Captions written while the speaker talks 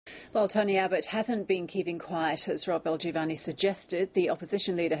Well, Tony Abbott hasn't been keeping quiet. As Rob Belgivanni suggested, the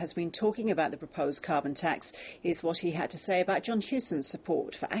opposition leader has been talking about the proposed carbon tax. Here's what he had to say about John Hewson's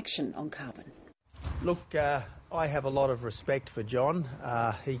support for action on carbon. Look, I have a lot of respect for John.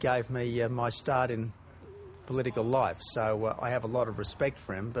 He gave me my start in political life, so I have a lot of respect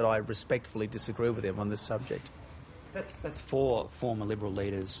for him, but I respectfully disagree with him on this subject. That's four former Liberal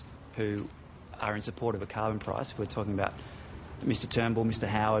leaders who are in support of a carbon price. We're talking about Mr Turnbull, Mr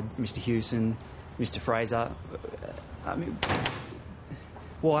Howard, Mr Hewson, Mr Fraser. I mean,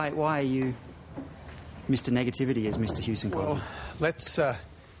 why are you Mr Negativity, as Mr Hewson called Well, let's,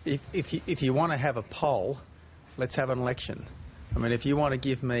 if you want to have a poll, let's have an election. I mean, if you want to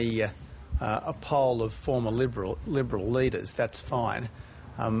give me a poll of former Liberal leaders, that's fine.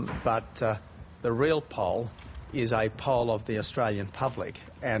 But the real poll is a poll of the Australian public,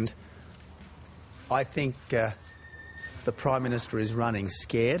 and I think the Prime Minister is running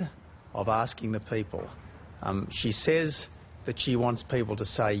scared of asking the people. She says that she wants people to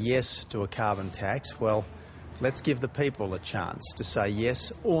say yes to a carbon tax. Well, let's give the people a chance to say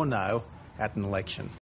yes or no at an election.